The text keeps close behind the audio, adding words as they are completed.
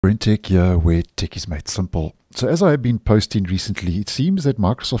BrenTech here, where tech is made simple. So as I have been posting recently, it seems that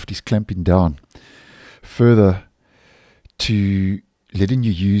Microsoft is clamping down further to letting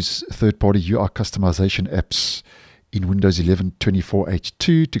you use third-party UI customization apps in Windows 11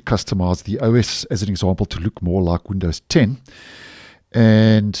 24H2 to customize the OS, as an example, to look more like Windows 10.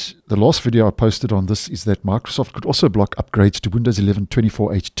 And the last video I posted on this is that Microsoft could also block upgrades to Windows 11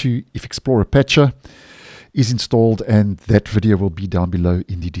 24H2 if ExplorerPatcher is installed, and that video will be down below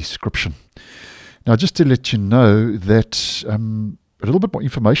in the description. Now, just to let you know that a little bit more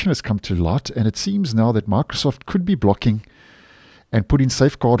information has come to light, and it seems now that Microsoft could be blocking and putting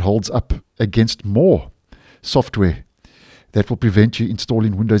safeguard holds up against more software that will prevent you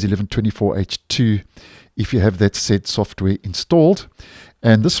installing Windows 11 24H2 if you have that said software installed.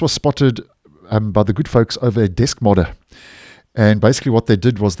 And this was spotted by the good folks over at DeskModder. And basically what they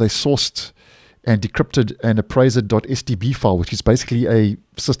did was they sourced and decrypted an appraiser.sdb file, which is basically a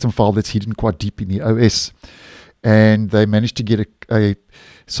system file that's hidden quite deep in the OS. And they managed to get a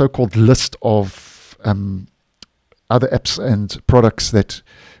so-called list of other apps and products that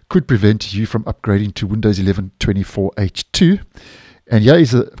could prevent you from upgrading to Windows 11 24H2. And here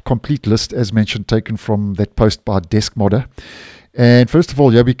is a complete list, as mentioned, taken from that post by DeskModder. And first of all,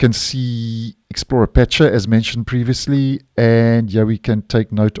 here we can see ExplorerPatcher, as mentioned previously, and here we can take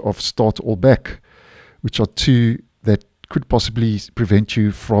note of StartAllBack, which are two that could possibly prevent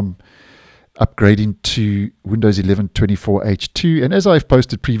you from upgrading to Windows 11 24H2. And as I've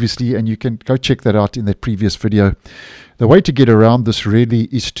posted previously, and you can go check that out in that previous video, the way to get around this really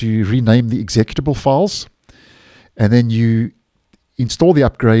is to rename the executable files, and then you install the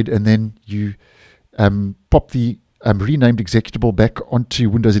upgrade, and then you pop the renamed executable back onto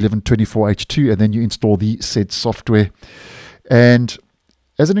Windows 11 24H2, and then you install the said software. And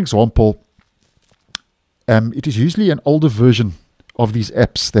as an example, it is usually an older version of these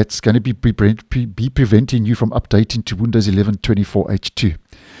apps that's going to be preventing you from updating to Windows 11 24H2.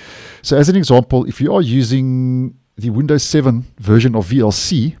 So as an example, if you are using the Windows 7 version of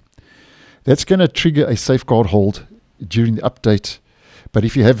VLC, that's going to trigger a safeguard hold during the update. But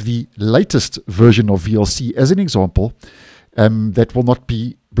if you have the latest version of VLC, as an example, that will not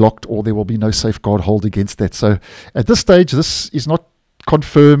be blocked, or there will be no safeguard hold against that. So at this stage, this is not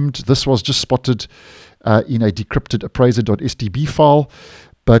confirmed. This was just spotted in a decrypted appraiser.sdb file,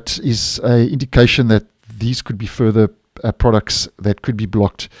 but is an indication that these could be further products that could be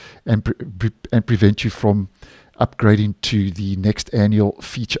blocked and prevent you from upgrading to the next annual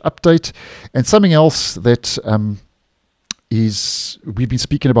feature update. And something else that we've been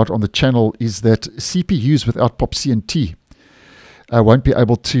speaking about on the channel is that CPUs without POP-CNT won't be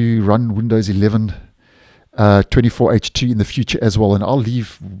able to run Windows 11 24H2 in the future as well. And I'll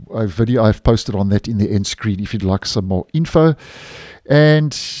leave a video I've posted on that in the end screen if you'd like some more info.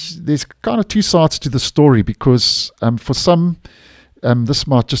 And there's kind of two sides to the story, because for some, this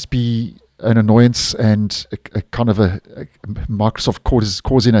might just be an annoyance and a kind of a Microsoft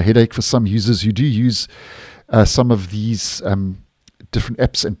causing a headache for some users who do use some of these different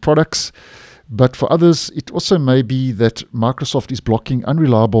apps and products. But for others, it also may be that Microsoft is blocking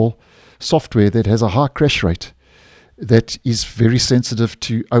unreliable software that has a high crash rate, that is very sensitive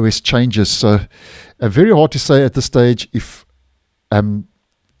to OS changes. So very hard to say at this stage if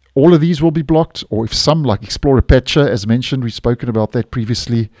all of these will be blocked, or if some, like ExplorerPatcher, as mentioned, we've spoken about that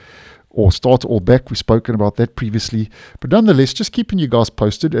previously, or StartAllBack, we've spoken about that previously. But nonetheless, just keeping you guys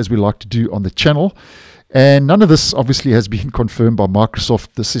posted, as we like to do on the channel. And none of this obviously has been confirmed by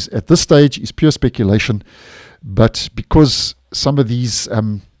Microsoft. This is, at this stage, is pure speculation. But because some of these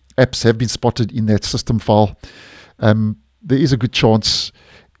apps have been spotted in that system file, there is a good chance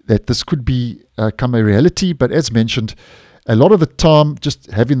that this could become a reality. But as mentioned, a lot of the time, just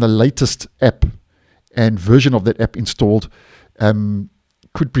having the latest app and version of that app installed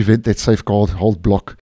could prevent that safeguard hold block